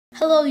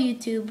Hello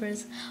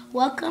YouTubers,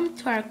 welcome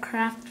to our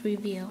craft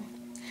review.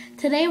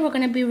 Today we're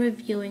going to be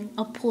reviewing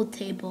a pool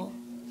table.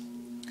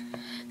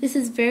 This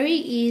is very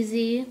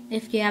easy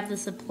if you have the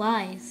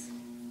supplies.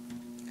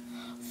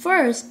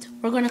 First,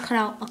 we're going to cut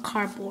out a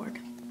cardboard.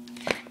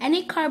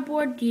 Any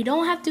cardboard, you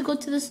don't have to go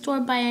to the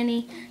store buy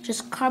any,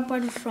 just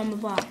cardboard from a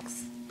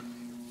box.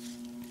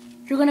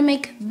 You're going to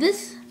make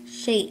this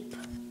shape.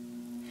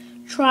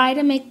 Try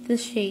to make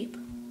this shape.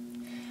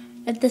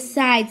 If the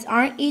sides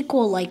aren't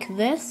equal like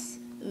this,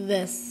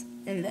 this,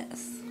 and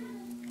this,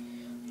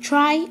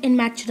 try and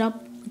match it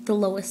up with the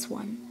lowest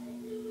one.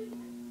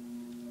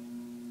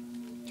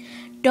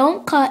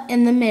 Don't cut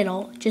in the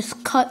middle,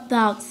 just cut the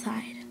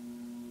outside.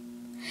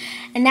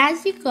 And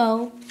as you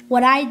go,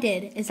 what I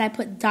did is I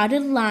put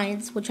dotted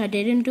lines, which I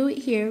didn't do it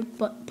here,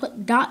 but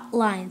put dot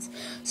lines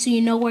so you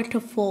know where to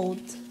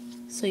fold,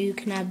 so you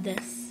can have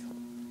this.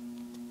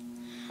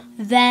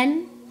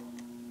 Then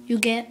you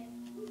get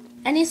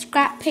any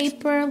scrap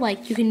paper,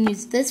 like you can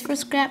use this for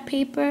scrap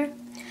paper.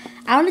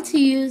 I wanted to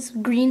use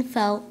green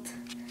felt,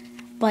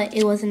 but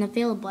it wasn't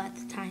available at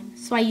the time,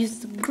 so I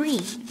used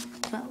green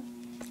felt.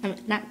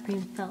 Not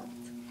green felt.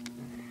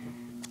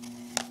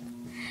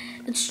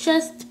 It's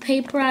just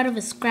paper out of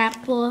a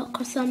scrapbook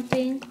or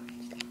something.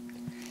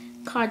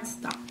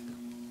 Cardstock.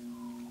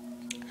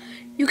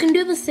 You can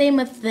do the same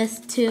with this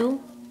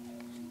too.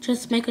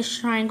 Just make a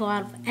triangle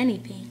out of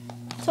anything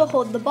to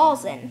hold the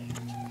balls in.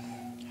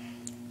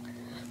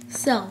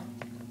 So,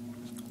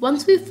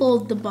 once we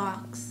fold the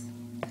box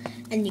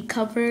and you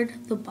covered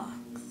the box,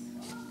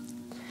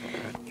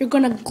 you're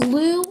going to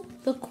glue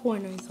the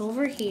corners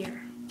over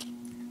here,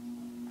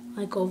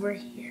 like over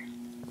here.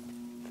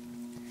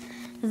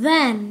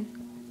 Then,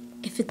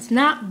 if it's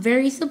not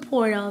very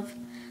supportive,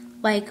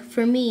 like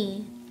for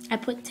me, I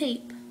put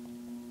tape.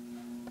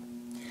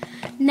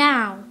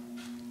 Now,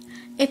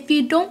 if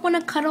you don't want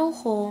to cut a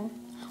hole,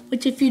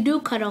 which if you do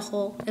cut a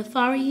hole, if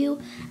I were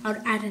you, I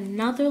would add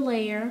another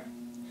layer.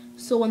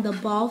 So when the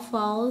ball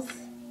falls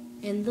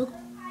in the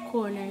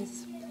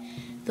corners,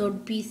 there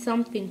would be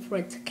something for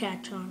it to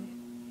catch on.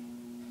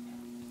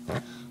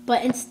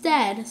 But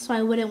instead, so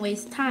I wouldn't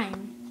waste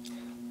time,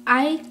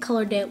 I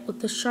colored it with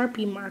the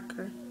Sharpie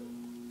marker.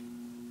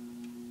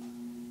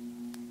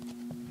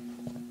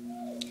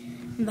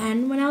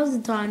 Then when I was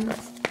done,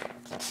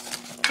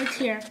 look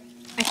here,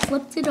 I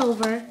flipped it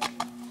over.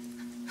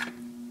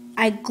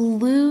 I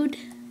glued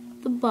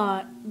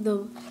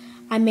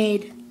I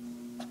made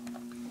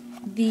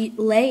the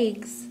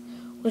legs,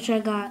 which I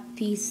got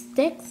these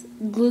sticks,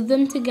 glued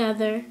them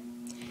together,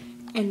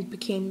 and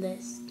became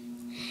this.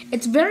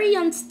 It's very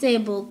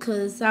unstable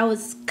because I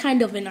was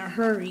kind of in a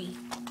hurry.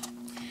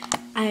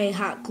 I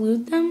hot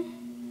glued them,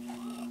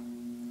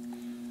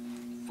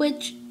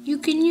 which you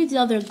can use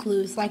other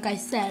glues, like I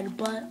said,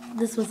 but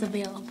this was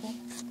available.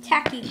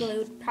 Tacky glue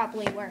would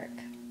probably work.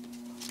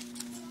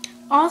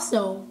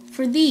 Also,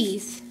 for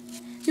these,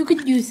 you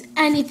could use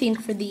anything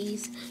for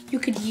these. You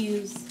could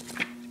use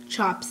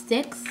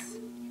chopsticks,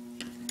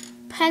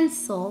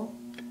 pencil,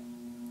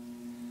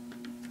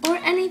 or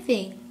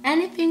anything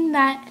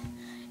that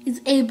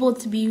is able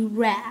to be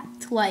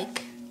wrapped,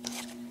 like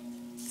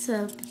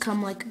to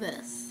become like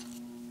this.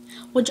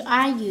 Which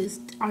I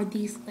used are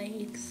these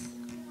legs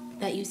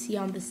that you see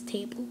on this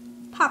table.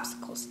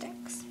 Popsicle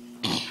sticks.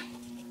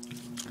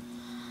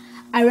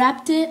 I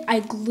wrapped it, I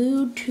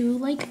glued two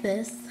like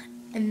this,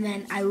 and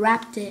then I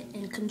wrapped it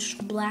in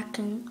black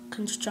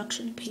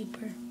construction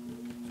paper.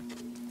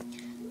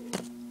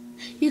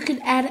 You could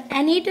add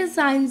any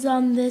designs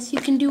on this.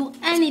 You can do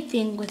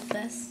anything with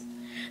this.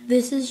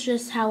 This is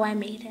just how I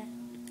made it.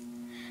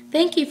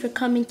 Thank you for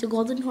coming to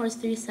Golden Horse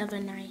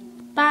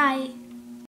 379. Bye!